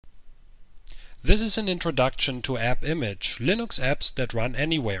This is an introduction to AppImage, Linux apps that run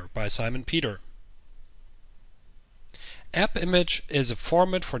anywhere, by Simon Peter. AppImage is a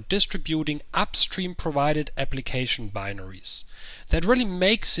format for distributing upstream provided application binaries that really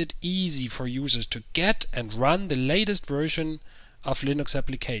makes it easy for users to get and run the latest version of Linux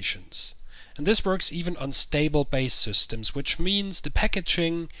applications. And this works even on stable base systems, which means the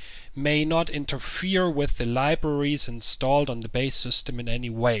packaging may not interfere with the libraries installed on the base system in any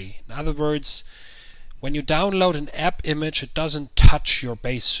way. In other words, when you download an AppImage, it doesn't touch your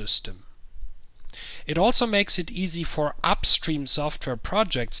base system. It also makes it easy for upstream software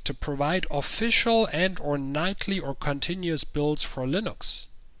projects to provide official and/or nightly or continuous builds for Linux,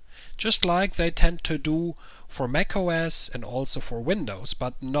 just like they tend to do for macOS and also for Windows,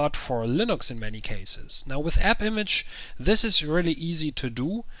 but not for Linux in many cases. Now with AppImage, this is really easy to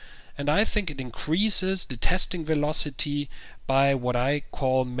do, and I think it increases the testing velocity by what I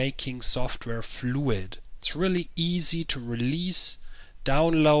call making software fluid. It's really easy to release,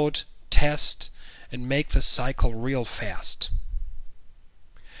 download, test, and make the cycle real fast.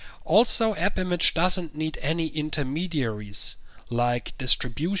 Also, AppImage doesn't need any intermediaries like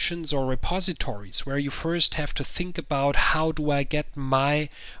distributions or repositories, where you first have to think about how do I get my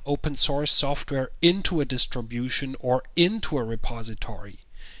open source software into a distribution or into a repository.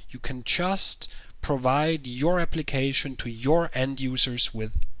 You can just provide your application to your end users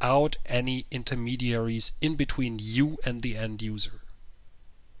without any intermediaries in between you and the end user.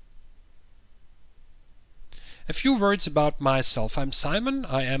 A few words about myself. I'm Simon.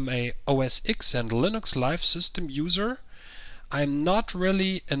 I am a OS X and Linux live system user. I'm not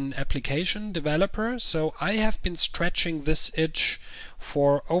really an application developer, so I have been stretching this itch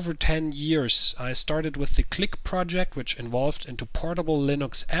for over 10 years. I started with the Click project, which evolved into portable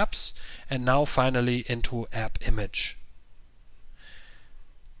Linux apps, and now finally into AppImage.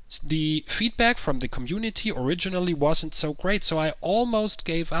 The feedback from the community originally wasn't so great, so I almost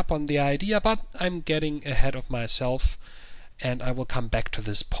gave up on the idea, but I'm getting ahead of myself, and I will come back to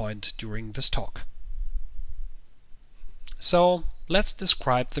this point during this talk. So let's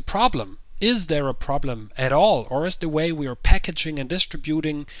describe the problem. Is there a problem at all, or is the way we are packaging and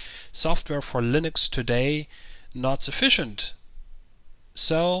distributing software for Linux today not sufficient?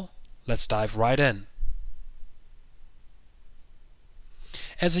 So let's dive right in.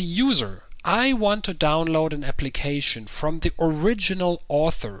 As a user, I want to download an application from the original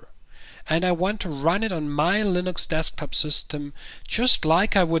author, and I want to run it on my Linux desktop system just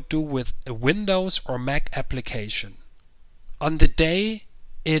like I would do with a Windows or Mac application on the day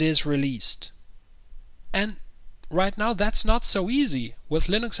it is released. And right now that's not so easy with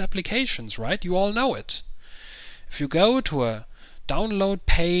Linux applications, right? You all know it. If you go to a download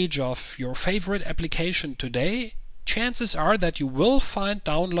page of your favorite application today, chances are that you will find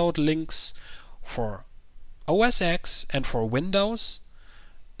download links for OS X and for Windows,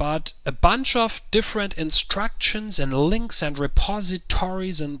 but a bunch of different instructions and links and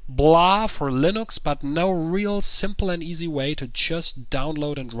repositories and blah for Linux, but no real simple and easy way to just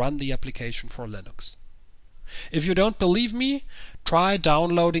download and run the application for Linux. If you don't believe me, try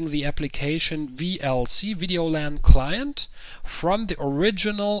downloading the application VLC, VideoLAN Client, from the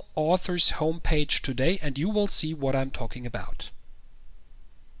original author's homepage today, and you will see what I'm talking about.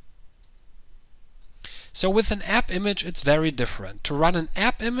 So with an AppImage it's very different. To run an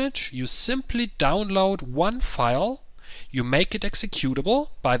AppImage, you simply download one file, you make it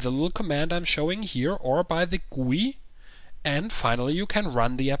executable by the little command I'm showing here or by the GUI, and finally you can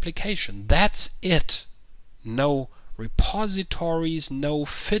run the application. That's it. No repositories, no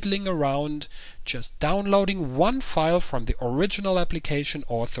fiddling around, just downloading one file from the original application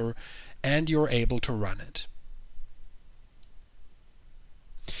author and you're able to run it.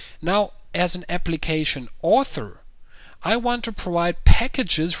 Now, as an application author, I want to provide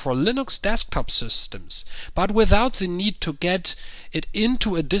packages for Linux desktop systems, but without the need to get it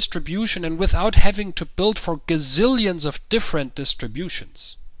into a distribution and without having to build for gazillions of different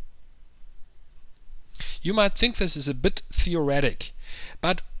distributions. You might think this is a bit theoretic,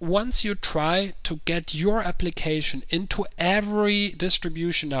 but once you try to get your application into every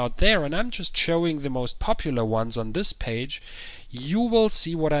distribution out there, and I'm just showing the most popular ones on this page, you will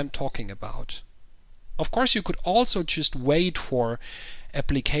see what I'm talking about. Of course, you could also just wait for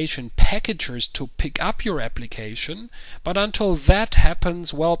application packagers to pick up your application, but until that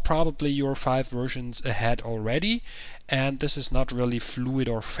happens, well, probably you're 5 versions ahead already, and this is not really fluid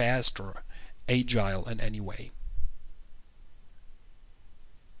or fast or agile in any way.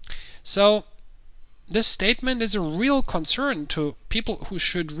 So this statement is a real concern to people who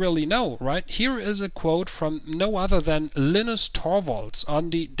should really know, right? Here is a quote from no other than Linus Torvalds on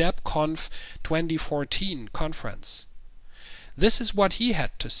the DebConf 2014 conference. This is what he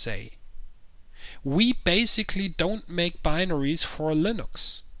had to say. We basically don't make binaries for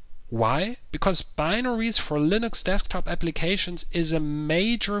Linux. Why? Because binaries for Linux desktop applications is a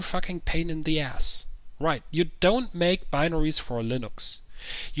major fucking pain in the ass. Right, you don't make binaries for Linux.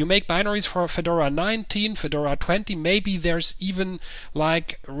 You make binaries for Fedora 19, Fedora 20, maybe there's even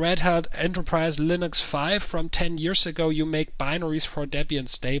like Red Hat Enterprise Linux 5 from 10 years ago. You make binaries for Debian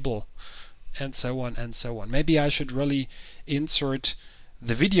Stable, and so on and so on. Maybe I should really insert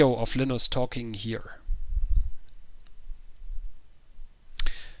the video of Linus talking here.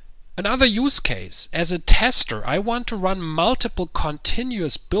 Another use case, as a tester, I want to run multiple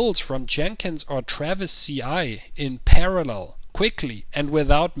continuous builds from Jenkins or Travis CI in parallel, quickly and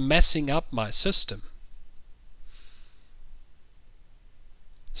without messing up my system.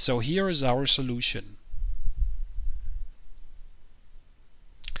 So here is our solution.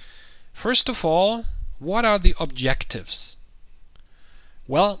 First of all, what are the objectives?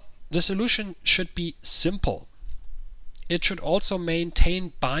 Well, the solution should be simple. It should also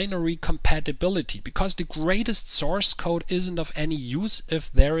maintain binary compatibility, because the greatest source code isn't of any use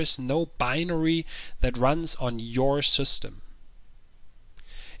if there is no binary that runs on your system.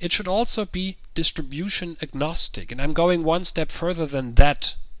 It should also be distribution agnostic, and I'm going one step further than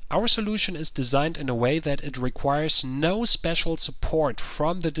that. Our solution is designed in a way that it requires no special support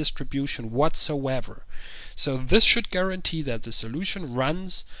from the distribution whatsoever. So this should guarantee that the solution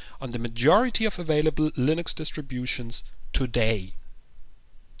runs on the majority of available Linux distributions today.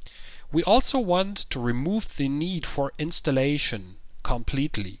 We also want to remove the need for installation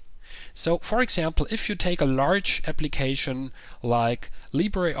completely. So, for example, if you take a large application like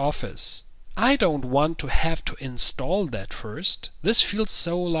LibreOffice, I don't want to have to install that first. This feels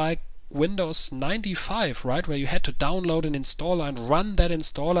so like Windows 95, right, where you had to download an installer and run that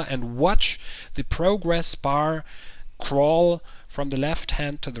installer and watch the progress bar crawl from the left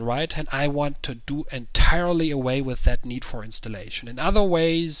hand to the right hand. I want to do entirely away with that need for installation. In other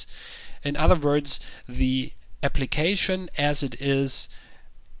words, the application as it is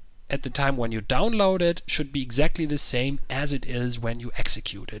at the time when you download it should be exactly the same as it is when you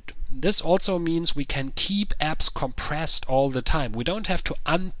execute it. This also means we can keep apps compressed all the time. We don't have to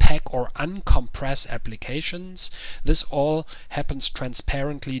unpack or uncompress applications. This all happens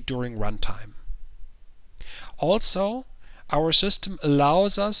transparently during runtime. Also, our system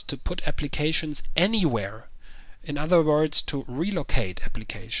allows us to put applications anywhere. In other words, to relocate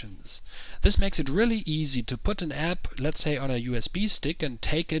applications. This makes it really easy to put an app, let's say, on a USB stick and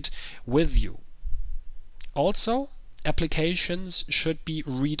take it with you. Also, applications should be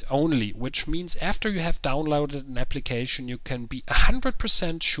read-only, which means after you have downloaded an application, you can be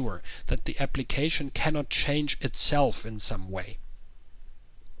 100% sure that the application cannot change itself in some way.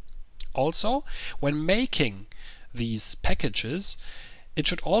 Also, when making these packages, it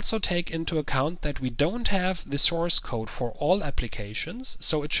should also take into account that we don't have the source code for all applications,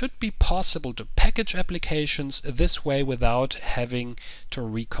 so it should be possible to package applications this way without having to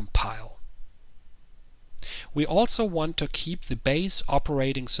recompile. We also want to keep the base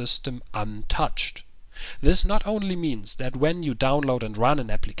operating system untouched. This not only means that when you download and run an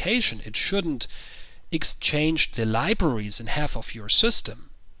application, it shouldn't exchange the libraries in half of your system.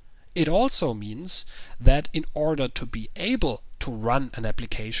 It also means that in order to be able to run an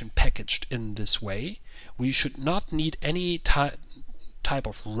application packaged in this way, we should not need any type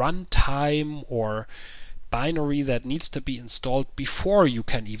of runtime or binary that needs to be installed before you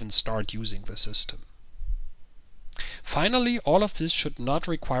can even start using the system. Finally, all of this should not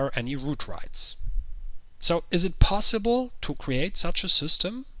require any root rights. So, is it possible to create such a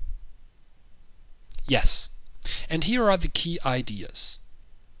system? Yes. And here are the key ideas.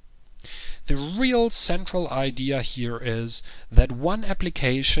 The real central idea here is that one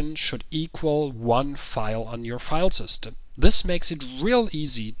application should equal one file on your file system. This makes it real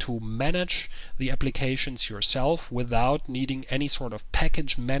easy to manage the applications yourself without needing any sort of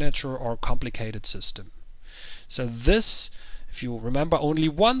package manager or complicated system. So this, if you remember only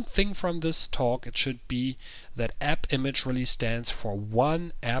one thing from this talk, it should be that AppImage really stands for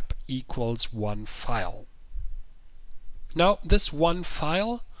one app equals one file. Now, this one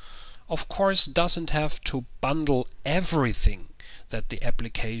file of course doesn't have to bundle everything that the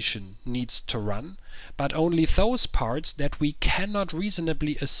application needs to run, but only those parts that we cannot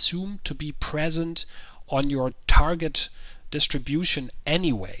reasonably assume to be present on your target distribution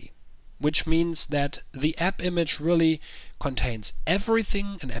anyway. which means that the app image really contains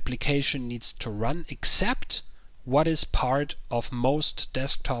everything an application needs to run except what is part of most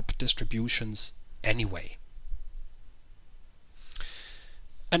desktop distributions anyway.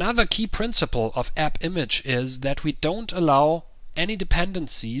 Another key principle of AppImage is that we don't allow any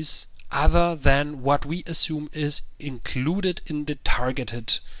dependencies other than what we assume is included in the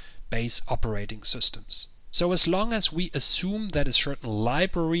targeted base operating systems. So as long as we assume that a certain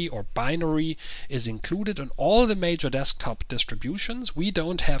library or binary is included in all the major desktop distributions, we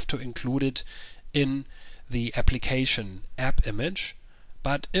don't have to include it in the application AppImage.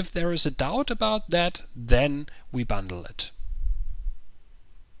 But if there is a doubt about that, then we bundle it.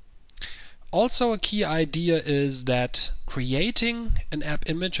 Also, a key idea is that creating an app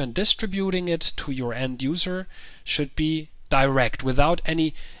image and distributing it to your end user should be direct, without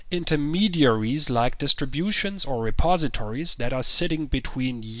any intermediaries like distributions or repositories that are sitting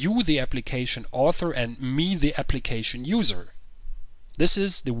between you, the application author, and me, the application user. This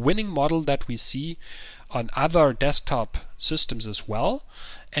is the winning model that we see on other desktop systems as well,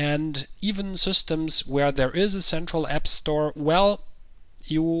 and even systems where there is a central app store. Well,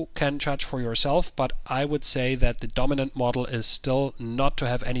 you can judge for yourself, but I would say that the dominant model is still not to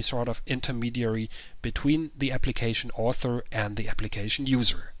have any sort of intermediary between the application author and the application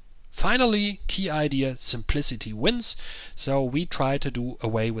user. Finally, key idea, simplicity wins, so we try to do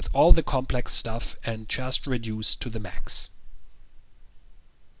away with all the complex stuff and just reduce to the max.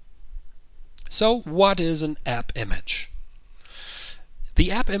 So what is an app image? The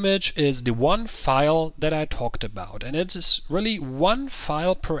app image is the one file that I talked about, and it is really one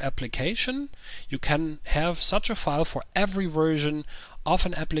file per application. You can have such a file for every version of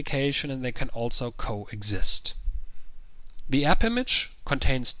an application, and they can also coexist. The app image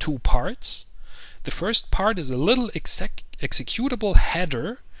contains two parts. The first part is a little executable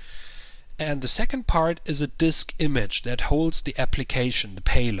header, and the second part is a disk image that holds the application, the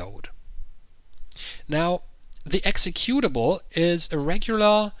payload. Now, the executable is a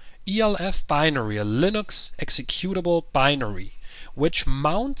regular ELF binary, a Linux executable binary, which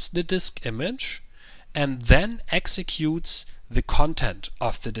mounts the disk image and then executes the content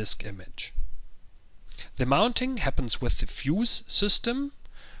of the disk image. The mounting happens with the fuse system,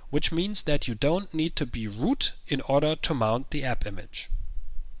 which means that you don't need to be root in order to mount the app image.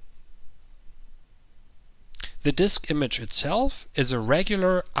 The disk image itself is a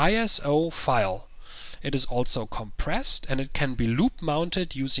regular ISO file. It is also compressed, and it can be loop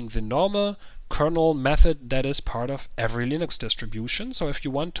mounted using the normal kernel method that is part of every Linux distribution. So if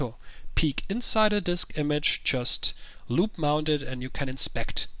you want to peek inside a disk image, just loop mount it and you can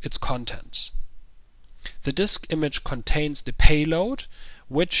inspect its contents. The disk image contains the payload,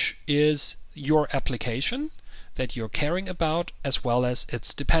 which is your application that you're caring about, as well as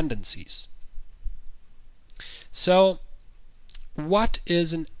its dependencies. So what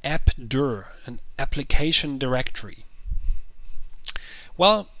is an appdir, an application directory?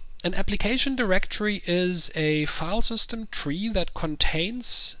 Well, an application directory is a file system tree that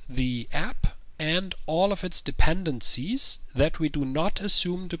contains the app and all of its dependencies that we do not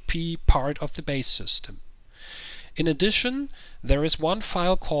assume to be part of the base system. In addition, there is one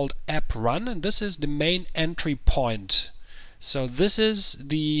file called apprun, and this is the main entry point. So this is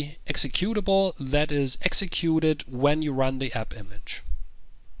the executable that is executed when you run the app image.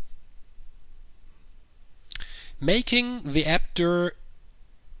 Making the appdir,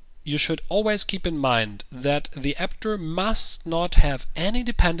 you should always keep in mind that the appdir must not have any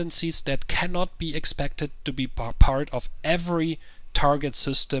dependencies that cannot be expected to be part of every target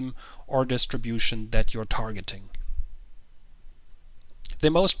system or distribution that you're targeting. The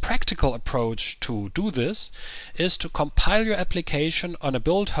most practical approach to do this is to compile your application on a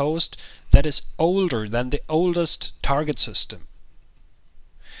build host that is older than the oldest target system.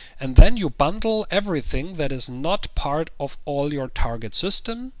 And then you bundle everything that is not part of all your target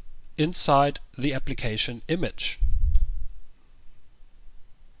system inside the application image.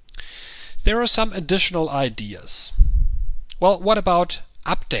 There are some additional ideas. Well, what about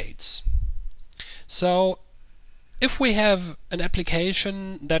updates? So if we have an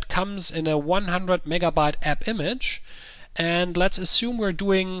application that comes in a 100 megabyte app image, and let's assume we're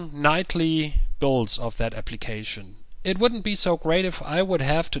doing nightly builds of that application, it wouldn't be so great if I would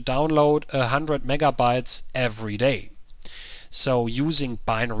have to download 100 megabytes every day. So using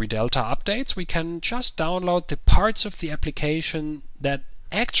binary delta updates, we can just download the parts of the application that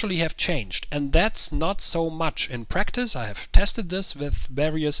actually have changed, and that's not so much. In practice, I have tested this with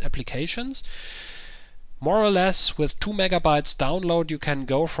various applications. More or less, with 2 megabytes download, you can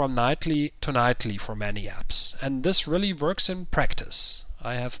go from nightly to nightly for many apps. And this really works in practice.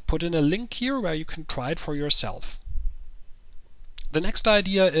 I have put in a link here where you can try it for yourself. The next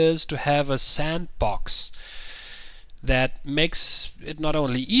idea is to have a sandbox that makes it not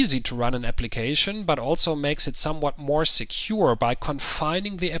only easy to run an application, but also makes it somewhat more secure by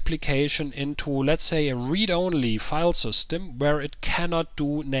confining the application into, let's say, a read-only file system where it cannot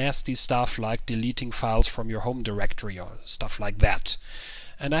do nasty stuff like deleting files from your home directory or stuff like that.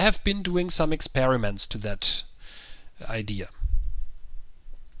 And I have been doing some experiments to that idea.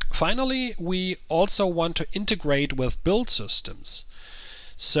 Finally, we also want to integrate with build systems,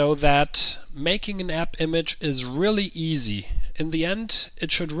 so that making an app image is really easy. In the end,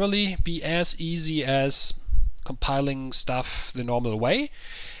 it should really be as easy as compiling stuff the normal way,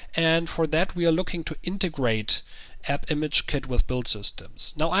 and for that we are looking to integrate AppImageKit with build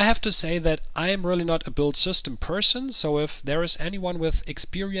systems. Now I have to say that I am really not a build system person, so if there is anyone with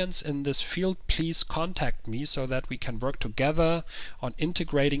experience in this field, please contact me so that we can work together on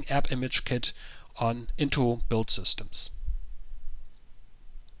integrating AppImageKit into build systems.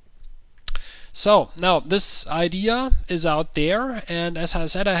 So now this idea is out there, and as I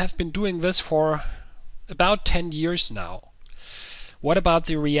said, I have been doing this for about 10 years now. What about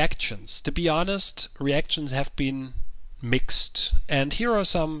the reactions? To be honest, reactions have been mixed, and here are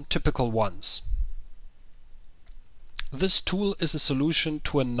some typical ones. This tool is a solution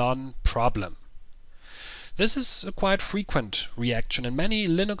to a non-problem. This is a quite frequent reaction, and many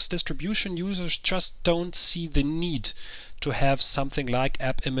Linux distribution users just don't see the need to have something like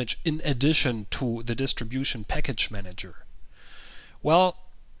AppImage in addition to the distribution package manager. Well,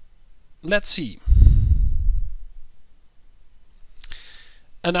 let's see.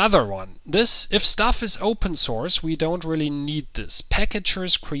 Another one. This, if stuff is open source, we don't really need this.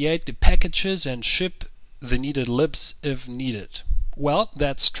 Packagers create the packages and ship the needed libs if needed. Well,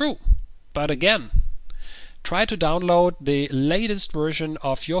 that's true. But again, try to download the latest version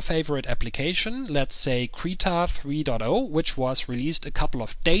of your favorite application, let's say Krita 3.0, which was released a couple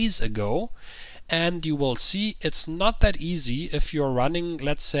of days ago, and you will see it's not that easy if you're running,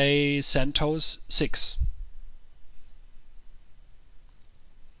 let's say, CentOS 6.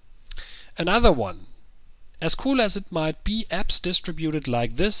 Another one. As cool as it might be, apps distributed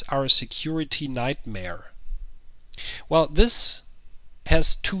like this are a security nightmare. Well, this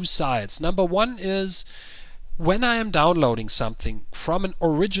has two sides. Number one is, when I am downloading something from an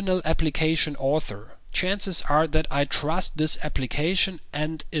original application author, chances are that I trust this application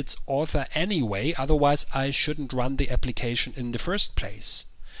and its author anyway, otherwise I shouldn't run the application in the first place.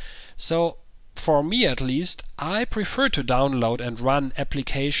 So, for me at least, I prefer to download and run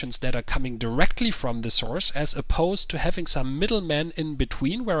applications that are coming directly from the source, as opposed to having some middleman in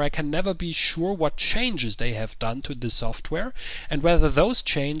between where I can never be sure what changes they have done to the software and whether those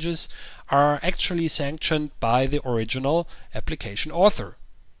changes are actually sanctioned by the original application author.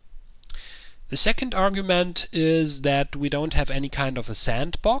 The second argument is that we don't have any kind of a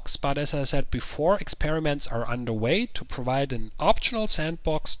sandbox, but as I said before, experiments are underway to provide an optional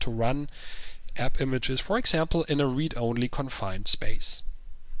sandbox to run app images, for example, in a read-only confined space.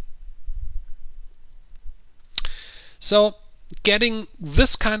 So, getting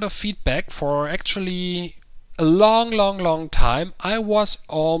this kind of feedback for actually a long time, I was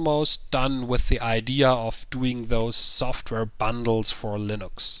almost done with the idea of doing those software bundles for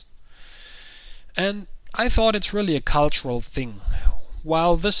Linux. And I thought it's really a cultural thing.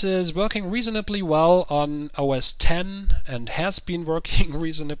 While this is working reasonably well on OS X and has been working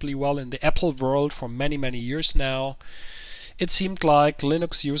reasonably well in the Apple world for many years now, it seemed like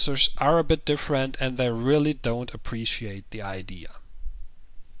Linux users are a bit different and they really don't appreciate the idea.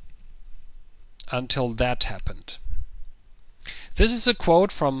 Until that happened. This is a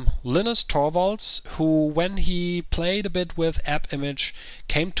quote from Linus Torvalds, who, when he played a bit with AppImage,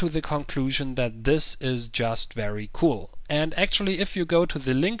 came to the conclusion that this is just very cool. And actually, if you go to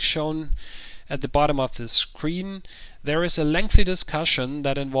the link shown at the bottom of the screen, there is a lengthy discussion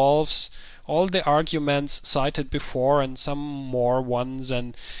that involves all the arguments cited before and some more ones,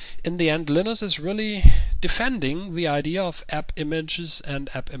 and in the end Linus is really defending the idea of AppImages and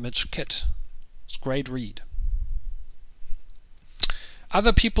AppImageKit. It's a great read.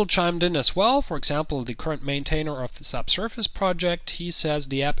 Other people chimed in as well. For example, the current maintainer of the Subsurface project, he says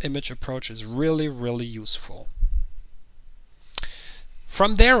the AppImage approach is really useful.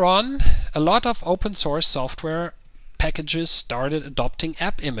 From there on, a lot of open source software packages started adopting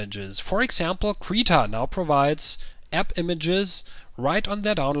AppImages. For example, Krita now provides AppImages right on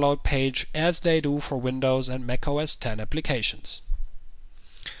their download page, as they do for Windows and macOS X applications.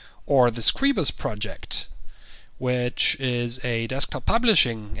 Or the Scribus project, which is a desktop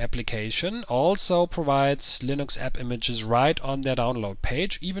publishing application, also provides Linux AppImages right on their download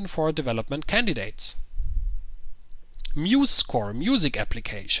page, even for development candidates. MuseScore, music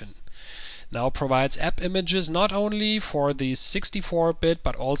application, now provides AppImages not only for the 64-bit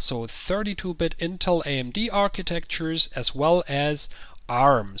but also 32-bit Intel AMD architectures, as well as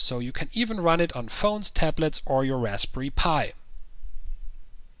ARM, so you can even run it on phones, tablets, or your Raspberry Pi.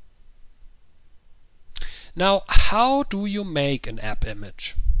 Now, how do you make an app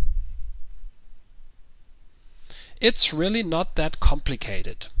image? It's really not that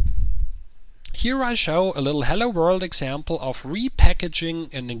complicated. Here I show a little Hello World example of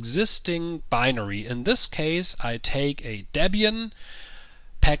repackaging an existing binary. In this case, I take a Debian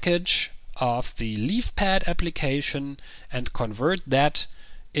package of the LeafPad application and convert that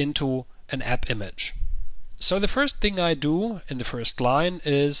into an app image. So the first thing I do in the first line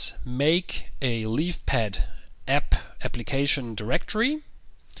is make a LeafPad application directory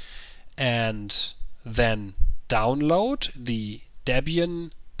and then download the Debian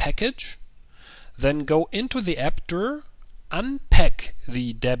package. Then go into the app dir, unpack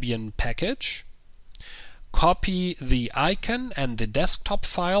the Debian package, copy the icon and the desktop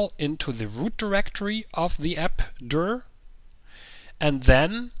file into the root directory of the app dir, and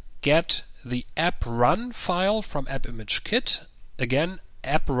then get the AppRun file from AppImageKit. Again,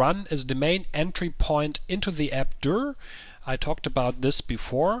 AppRun is the main entry point into the app dir. I talked about this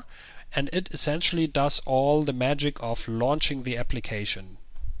before, and it essentially does all the magic of launching the application.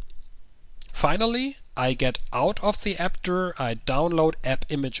 Finally, I get out of the app dir, I download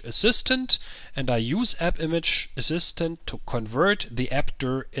AppImage Assistant, and I use AppImage Assistant to convert the app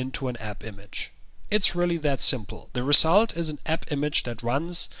dir into an app image. It's really that simple. The result is an app image that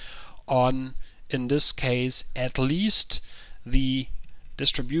runs on, in this case, at least the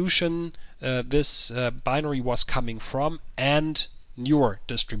distribution this binary was coming from, and newer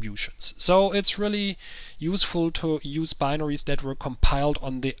distributions. So it's really useful to use binaries that were compiled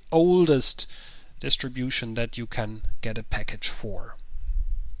on the oldest distribution that you can get a package for.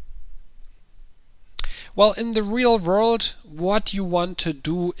 Well, in the real world, what you want to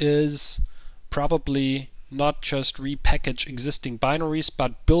do is probably not just repackage existing binaries,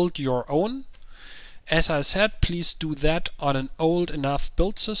 but build your own. As I said, please do that on an old enough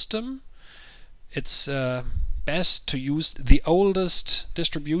build system. It's best to use the oldest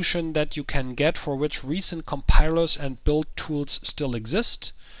distribution that you can get, for which recent compilers and build tools still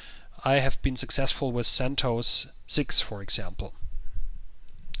exist. I have been successful with CentOS 6, for example.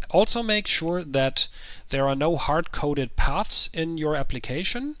 Also make sure that there are no hard-coded paths in your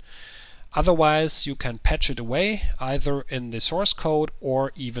application. Otherwise, you can patch it away either in the source code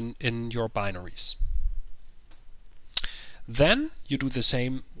or even in your binaries. Then you do the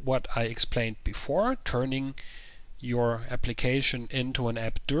same what I explained before, turning your application into an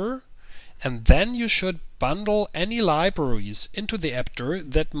app dir, and then you should bundle any libraries into the app dir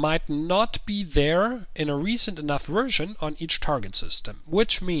that might not be there in a recent enough version on each target system,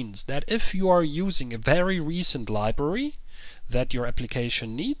 which means that if you are using a very recent library that your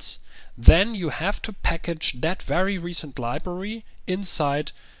application needs, then you have to package that very recent library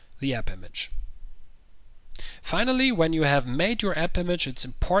inside the app image. Finally, when you have made your app image, it's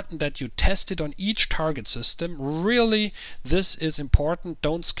important that you test it on each target system. Really, this is important.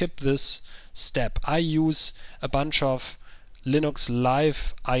 Don't skip this step. I use a bunch of Linux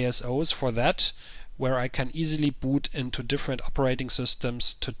Live ISOs for that, where I can easily boot into different operating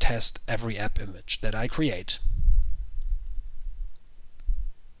systems to test every app image that I create.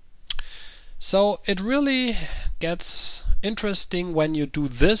 So it really gets interesting when you do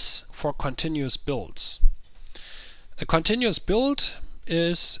this for continuous builds. A continuous build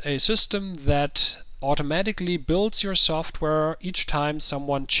is a system that automatically builds your software each time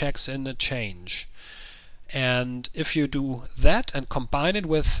someone checks in a change. And if you do that and combine it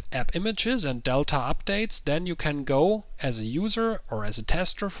with AppImages and Delta updates, then you can go as a user or as a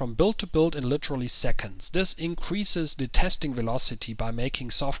tester from build to build in literally seconds. This increases the testing velocity by making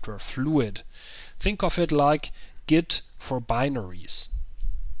software fluid. Think of it like Git for binaries.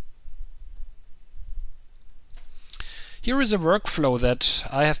 Here is a workflow that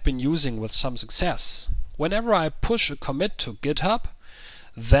I have been using with some success. Whenever I push a commit to GitHub,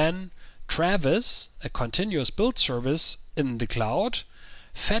 then Travis, a continuous build service in the cloud,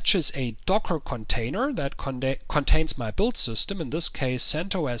 fetches a Docker container that contains my build system, in this case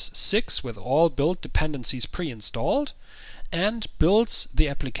CentOS 6 with all build dependencies pre-installed, and builds the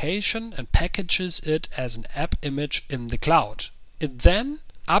application and packages it as an app image in the cloud. It then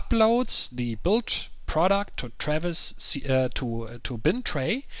uploads the build product to to bin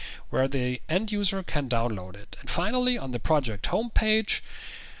tray, where the end user can download it. And finally, on the project homepage,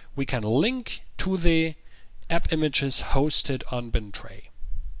 we can link to the AppImages hosted on bin tray.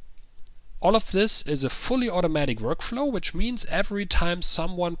 All of this is a fully automatic workflow, which means every time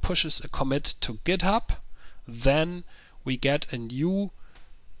someone pushes a commit to GitHub, then we get a new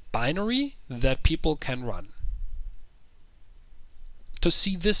binary that people can run. To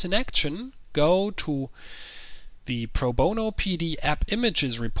see this in action, go to the Pro Bono PD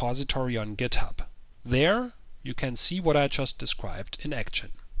AppImages repository on GitHub. There you can see what I just described in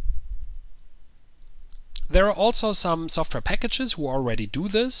action. There are also some software packages who already do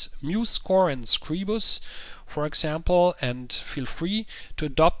this, MuseScore and Scribus, for example, and feel free to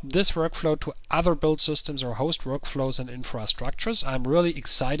adopt this workflow to other build systems or host workflows and infrastructures. I'm really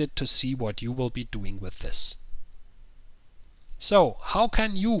excited to see what you will be doing with this. So, how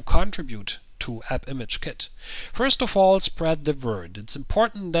can you contribute to AppImageKit? First of all, spread the word. It's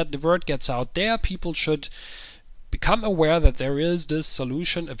important that the word gets out there. People should become aware that there is this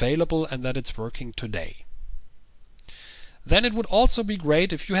solution available and that it's working today. Then it would also be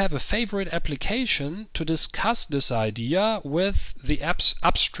great if you have a favorite application to discuss this idea with the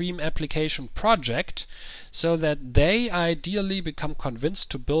upstream application project, so that they ideally become convinced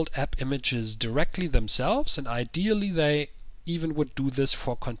to build AppImages directly themselves, and ideally they even would do this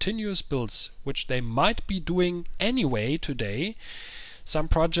for continuous builds, which they might be doing anyway today. Some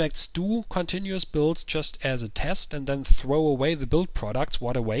projects do continuous builds just as a test and then throw away the build products.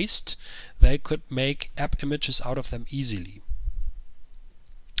 What a waste. They could make AppImages out of them easily.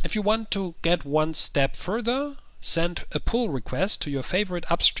 If you want to get one step further, send a pull request to your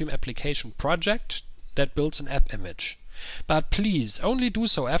favorite upstream application project that builds an AppImage. But please only do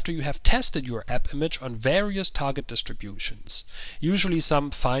so after you have tested your AppImage on various target distributions. Usually some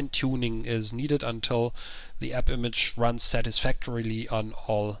fine-tuning is needed until the AppImage runs satisfactorily on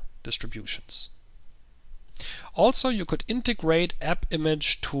all distributions. Also, you could integrate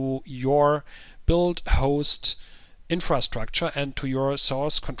AppImage to your build host infrastructure and to your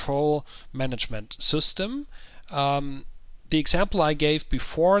source control management system. The example I gave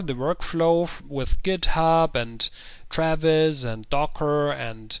before, the workflow with GitHub and Travis and Docker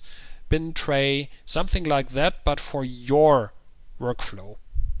and bin tray, something like that, but for your workflow.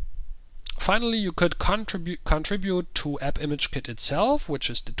 Finally, you could contribute to AppImageKit itself, which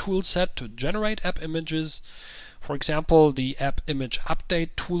is the tool set to generate AppImages. For example, the AppImage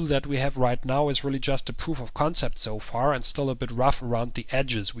update tool that we have right now is really just a proof of concept so far and still a bit rough around the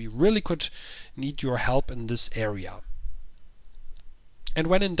edges. We really could need your help in this area. And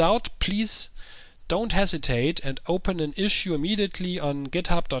when in doubt, please don't hesitate and open an issue immediately on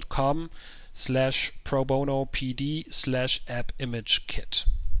github.com/probonopd/appimagekit.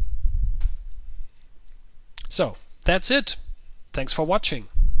 So, that's it. Thanks for watching.